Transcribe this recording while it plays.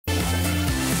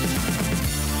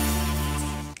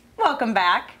Welcome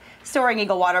back. Soaring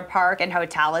Eagle Water Park and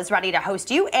Hotel is ready to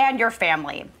host you and your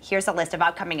family. Here's a list of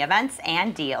upcoming events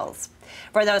and deals.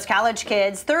 For those college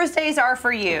kids, Thursdays are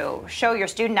for you. Show your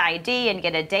student ID and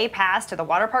get a day pass to the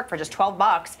water park for just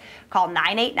 $12. Call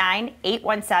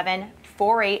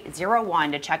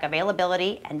 989-817-4801 to check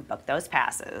availability and book those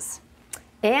passes.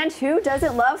 And who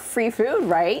doesn't love free food,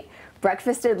 right?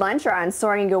 Breakfast and lunch are on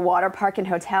Soaring Eagle Water Park and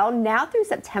Hotel now through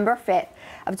September 5th.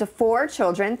 Up to 4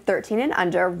 children, 13 and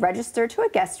under, registered to a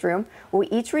guest room will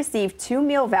each receive 2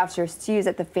 meal vouchers to use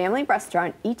at the family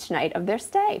restaurant each night of their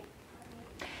stay.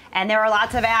 And there are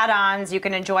lots of add-ons you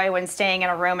can enjoy when staying in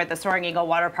a room at the Soaring Eagle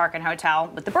Water Park and Hotel.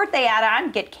 With the birthday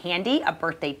add-on, get candy, a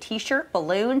birthday t-shirt,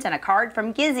 balloons, and a card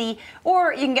from Gizzy.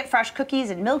 Or you can get fresh cookies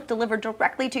and milk delivered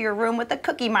directly to your room with the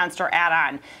Cookie Monster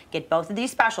add-on. Get both of these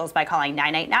specials by calling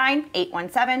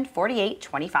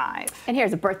 989-817-4825. And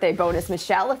here's a birthday bonus,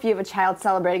 Michelle. If you have a child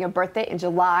celebrating a birthday in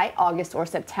July, August, or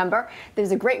September,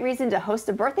 there's a great reason to host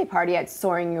a birthday party at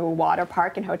Soaring Eagle Water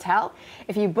Park and Hotel.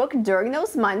 If you book during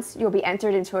those months, you'll be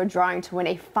entered into a drawing to win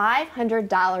a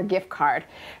 $500 gift card.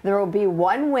 There will be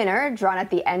one winner drawn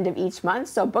at the end of each month,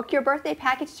 so book your birthday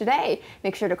package today.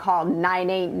 Make sure to call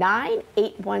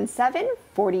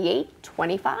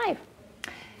 989-817-4825.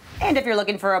 And if you're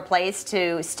looking for a place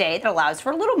to stay that allows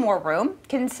for a little more room,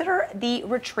 consider the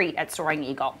Retreat at Soaring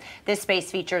Eagle. This space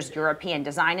features European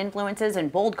design influences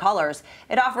and bold colors.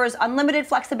 It offers unlimited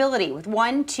flexibility with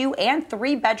 1, 2, and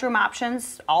 3 bedroom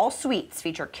options. All suites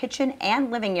feature kitchen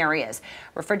and living areas.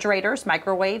 Refrigerators,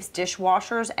 microwaves,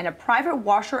 dishwashers, and a private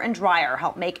washer and dryer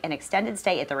help make an extended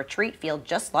stay at the Retreat feel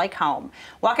just like home.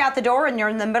 Walk out the door and you're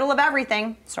in the middle of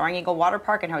everything. Soaring Eagle Water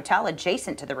Park and Hotel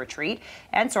adjacent to the Retreat,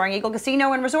 and Soaring Eagle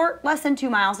Casino and Resort less than 2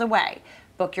 miles away.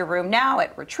 Book your room now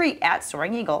at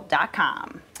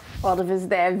retreat@soaringeagle.com. Well, to visit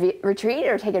the retreat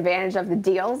or take advantage of the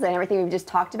deals and everything we've just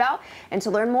talked about, and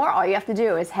to learn more, all you have to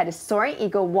do is head to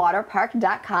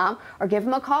soaringeaglewaterpark.com or give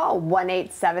them a call,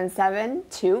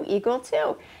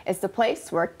 1-877-2-EAGLE-2. It's the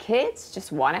place where kids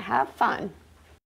just want to have fun.